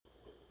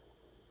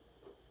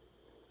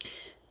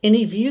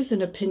Any views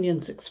and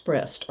opinions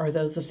expressed are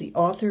those of the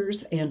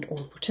authors and/or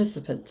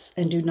participants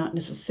and do not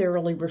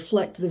necessarily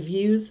reflect the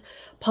views,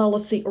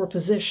 policy, or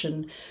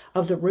position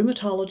of the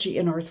Rheumatology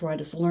and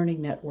Arthritis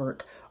Learning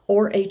Network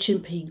or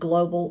HMP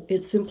Global,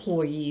 its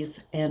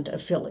employees, and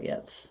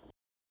affiliates.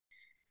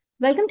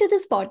 Welcome to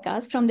this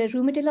podcast from the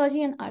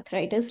Rheumatology and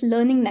Arthritis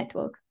Learning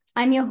Network.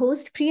 I'm your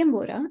host, Priyam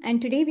Bora,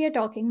 and today we are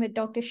talking with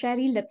Dr.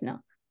 Shari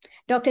Lipner.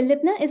 Dr.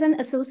 Lipner is an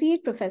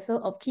associate professor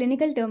of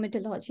clinical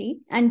dermatology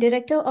and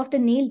director of the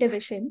nail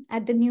division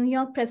at the New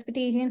York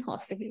Presbyterian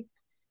Hospital,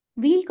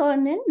 Weill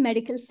Cornell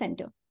Medical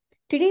Center.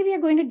 Today, we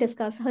are going to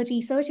discuss her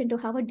research into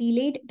how a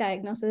delayed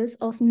diagnosis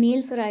of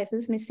nail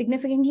psoriasis may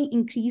significantly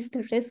increase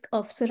the risk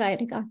of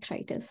psoriatic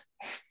arthritis.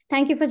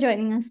 Thank you for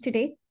joining us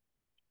today.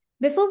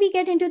 Before we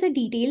get into the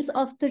details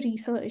of the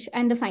research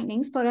and the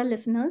findings for our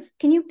listeners,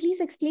 can you please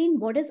explain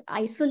what is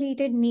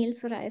isolated nail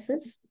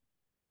psoriasis?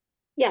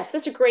 Yes,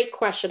 that's a great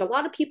question. A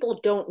lot of people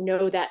don't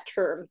know that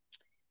term.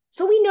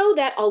 So we know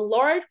that a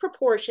large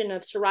proportion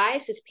of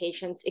psoriasis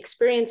patients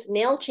experience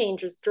nail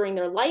changes during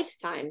their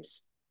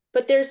lifetimes,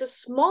 but there's a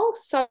small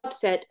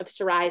subset of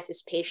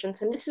psoriasis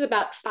patients, and this is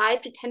about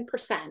 5 to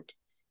 10%,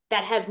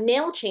 that have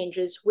nail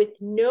changes with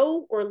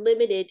no or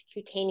limited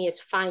cutaneous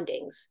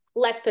findings,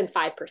 less than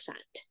 5%.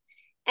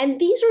 And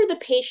these are the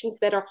patients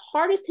that are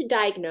hardest to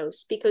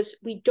diagnose because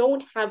we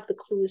don't have the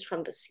clues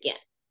from the skin.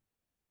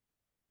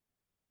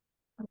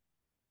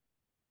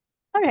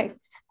 All right.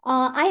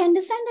 I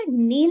understand that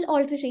nail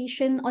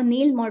alteration or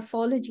nail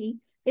morphology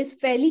is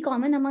fairly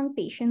common among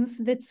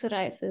patients with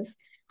psoriasis.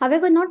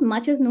 However, not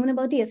much is known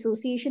about the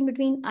association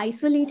between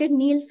isolated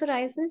nail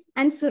psoriasis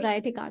and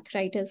psoriatic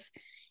arthritis.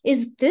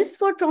 Is this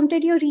what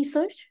prompted your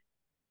research?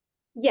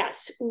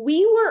 Yes,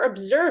 we were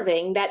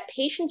observing that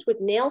patients with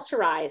nail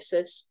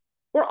psoriasis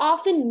were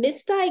often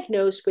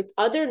misdiagnosed with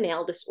other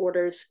nail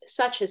disorders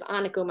such as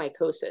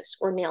onychomycosis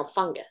or nail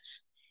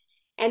fungus.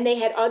 And they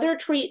had other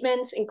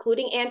treatments,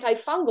 including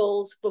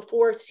antifungals,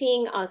 before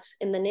seeing us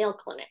in the nail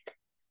clinic.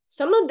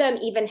 Some of them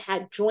even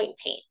had joint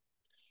pain.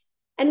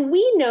 And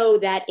we know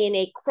that in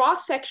a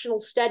cross-sectional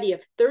study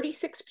of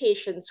 36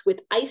 patients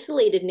with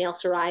isolated nail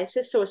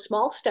psoriasis, so a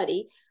small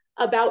study,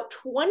 about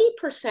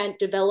 20%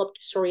 developed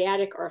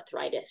psoriatic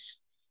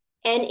arthritis.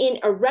 And in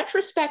a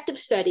retrospective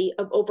study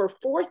of over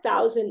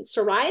 4,000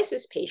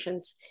 psoriasis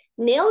patients,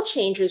 nail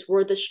changes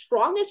were the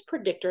strongest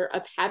predictor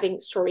of having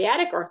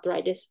psoriatic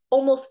arthritis,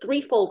 almost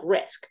threefold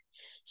risk.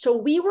 So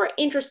we were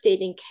interested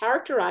in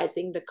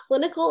characterizing the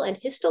clinical and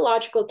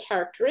histological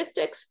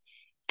characteristics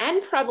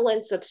and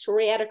prevalence of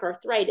psoriatic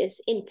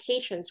arthritis in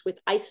patients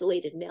with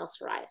isolated nail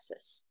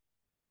psoriasis.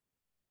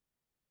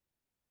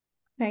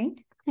 Right,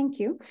 thank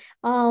you.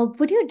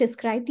 Would you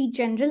describe the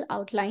general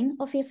outline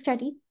of your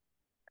study?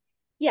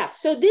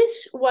 Yes, so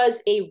this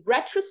was a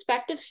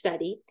retrospective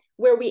study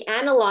where we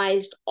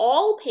analyzed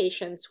all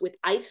patients with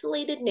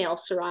isolated nail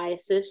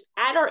psoriasis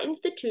at our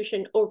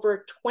institution over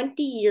a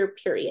 20-year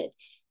period.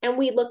 And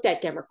we looked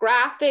at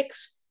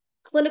demographics,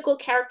 clinical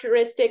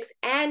characteristics,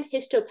 and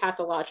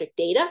histopathologic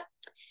data.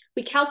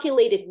 We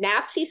calculated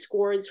NAPSI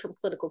scores from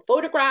clinical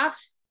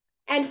photographs.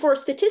 And for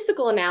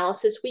statistical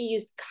analysis, we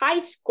used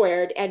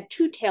chi-squared and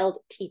two-tailed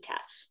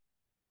t-tests.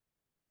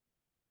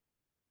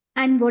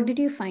 And what did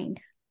you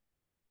find?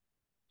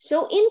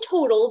 So in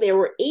total, there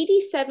were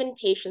 87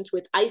 patients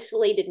with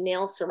isolated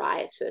nail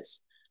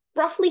psoriasis,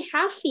 roughly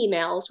half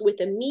females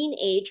with a mean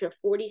age of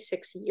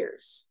 46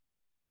 years.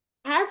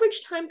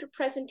 Average time to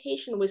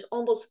presentation was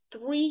almost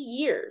 3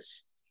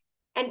 years,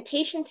 and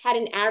patients had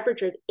an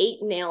average of 8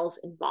 nails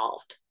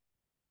involved.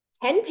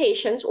 10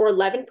 patients, or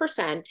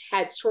 11%,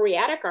 had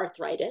psoriatic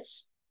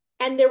arthritis,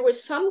 and there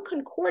was some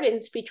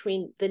concordance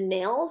between the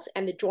nails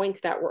and the joints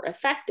that were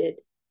affected.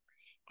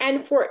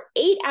 And for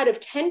 8 out of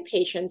 10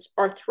 patients,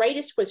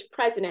 arthritis was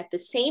present at the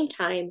same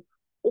time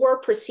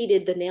or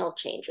preceded the nail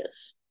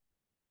changes.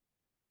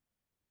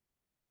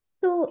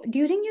 So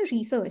during your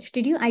research,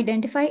 did you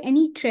identify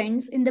any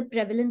trends in the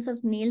prevalence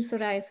of nail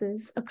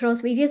psoriasis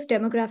across various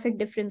demographic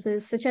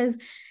differences, such as,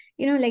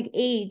 like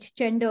age,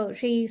 gender,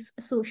 race,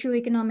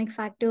 socioeconomic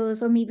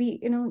factors, or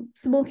maybe,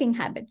 smoking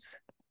habits?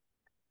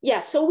 Yeah,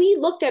 so we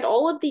looked at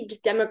all of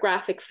these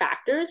demographic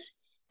factors.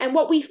 And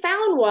what we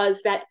found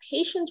was that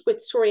patients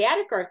with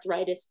psoriatic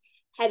arthritis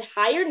had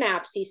higher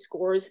NAPSI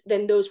scores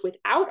than those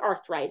without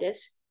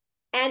arthritis,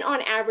 and on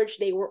average,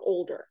 they were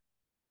older.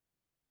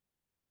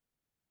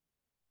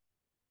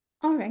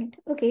 All right,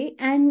 okay.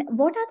 And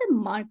what are the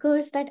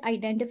markers that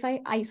identify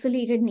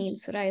isolated nail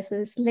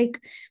psoriasis? Like,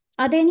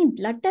 are there any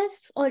blood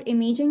tests or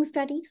imaging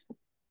studies?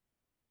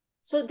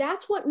 So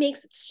that's what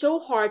makes it so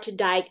hard to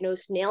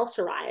diagnose nail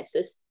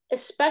psoriasis,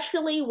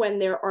 especially when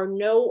there are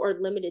no or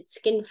limited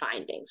skin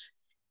findings.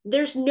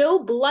 There's no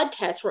blood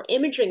tests or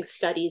imaging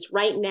studies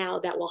right now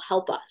that will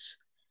help us.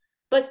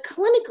 But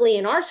clinically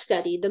in our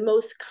study, the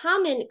most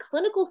common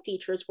clinical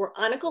features were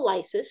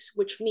onycholysis,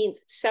 which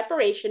means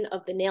separation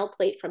of the nail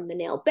plate from the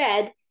nail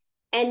bed,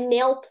 and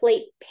nail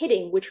plate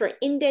pitting, which are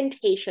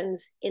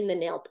indentations in the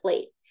nail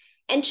plate.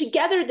 And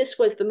together, this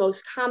was the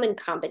most common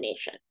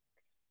combination.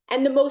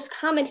 And the most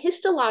common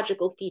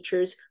histological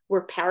features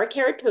were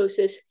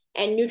parakeratosis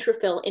and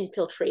neutrophil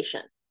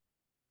infiltration.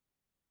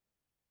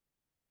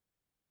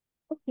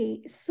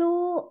 Okay,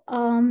 so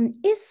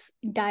is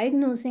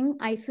diagnosing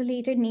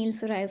isolated nail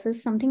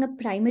psoriasis something a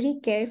primary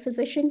care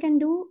physician can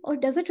do, or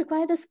does it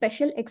require the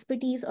special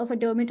expertise of a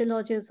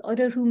dermatologist or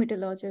a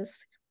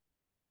rheumatologist?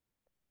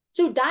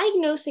 So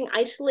diagnosing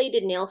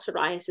isolated nail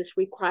psoriasis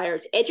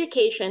requires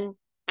education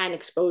and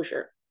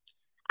exposure.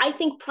 I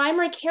think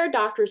primary care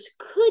doctors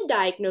could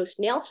diagnose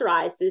nail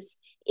psoriasis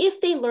if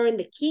they learn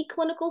the key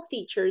clinical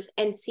features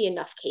and see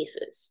enough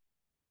cases.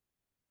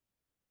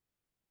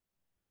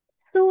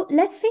 So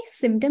let's say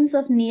symptoms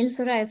of nail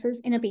psoriasis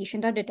in a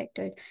patient are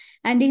detected,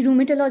 and the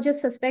rheumatologist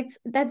suspects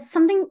that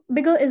something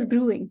bigger is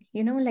brewing,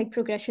 like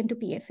progression to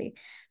PSA.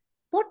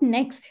 What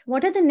next?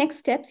 What are the next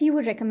steps you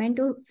would recommend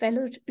to a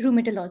fellow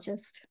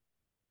rheumatologist?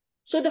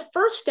 So the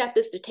first step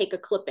is to take a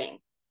clipping.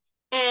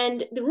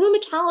 And the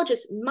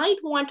rheumatologist might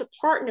want to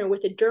partner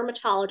with a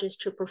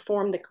dermatologist to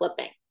perform the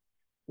clipping.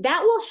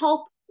 That will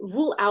help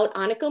rule out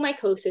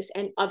onychomycosis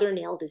and other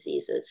nail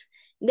diseases.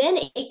 Then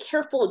a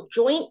careful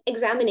joint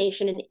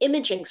examination and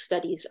imaging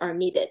studies are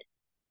needed.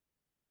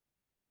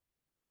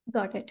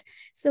 Got it.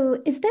 So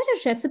is there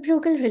a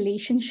reciprocal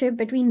relationship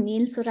between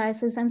nail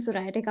psoriasis and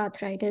psoriatic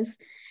arthritis?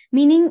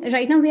 Meaning,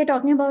 right now we are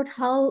talking about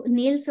how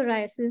nail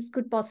psoriasis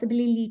could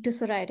possibly lead to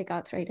psoriatic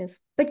arthritis.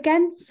 But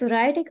can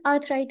psoriatic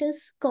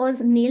arthritis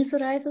cause nail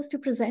psoriasis to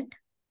present?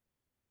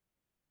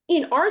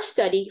 In our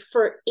study,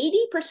 for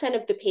 80%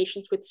 of the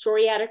patients with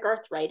psoriatic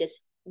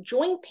arthritis,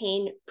 joint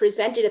pain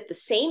presented at the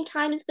same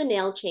time as the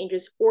nail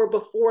changes or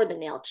before the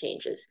nail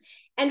changes.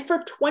 And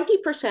for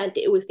 20%,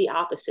 it was the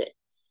opposite.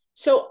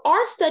 So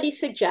our study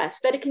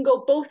suggests that it can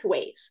go both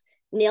ways.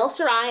 Nail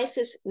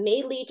psoriasis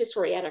may lead to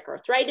psoriatic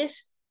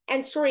arthritis,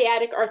 and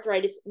psoriatic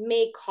arthritis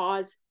may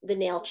cause the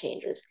nail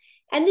changes.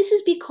 And this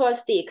is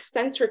because the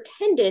extensor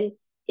tendon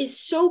is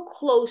so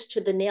close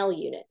to the nail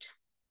unit.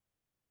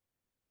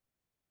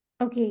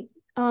 Okay.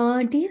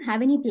 Do you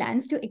have any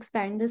plans to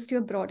expand this to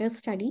a broader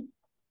study?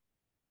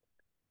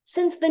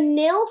 Since the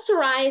nail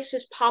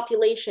psoriasis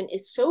population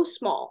is so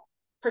small,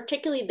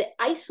 particularly the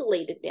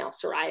isolated nail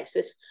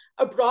psoriasis,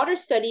 a broader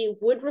study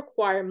would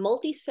require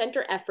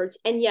multi-center efforts.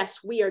 And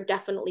yes, we are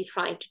definitely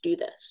trying to do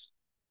this.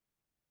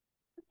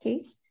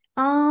 Okay.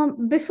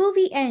 Before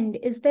we end,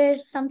 is there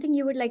something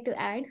you would like to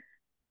add?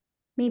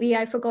 Maybe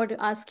I forgot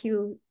to ask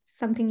you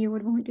something you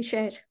would want to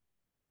share.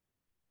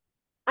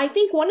 I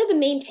think one of the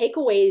main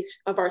takeaways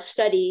of our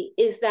study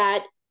is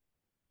that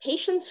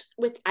patients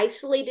with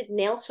isolated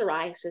nail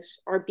psoriasis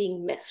are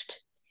being missed.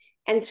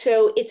 And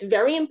so it's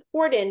very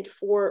important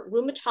for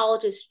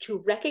rheumatologists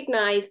to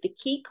recognize the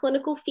key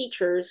clinical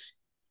features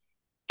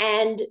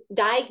and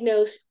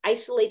diagnose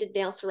isolated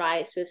nail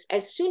psoriasis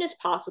as soon as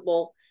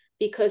possible,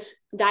 because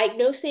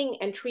diagnosing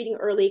and treating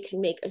early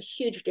can make a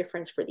huge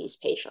difference for these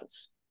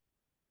patients.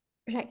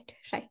 Right.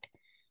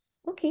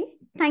 Okay.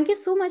 Thank you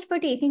so much for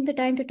taking the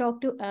time to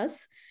talk to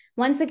us.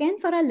 Once again,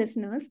 for our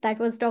listeners, that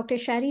was Dr.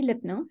 Shari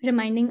Lipner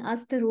reminding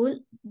us the role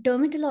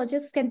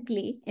dermatologists can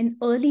play in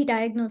early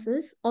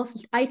diagnosis of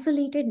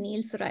isolated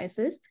nail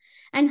psoriasis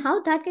and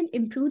how that can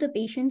improve the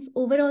patient's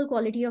overall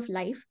quality of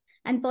life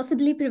and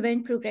possibly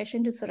prevent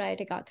progression to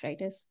psoriatic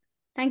arthritis.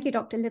 Thank you,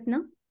 Dr.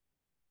 Lipner.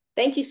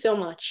 Thank you so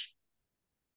much.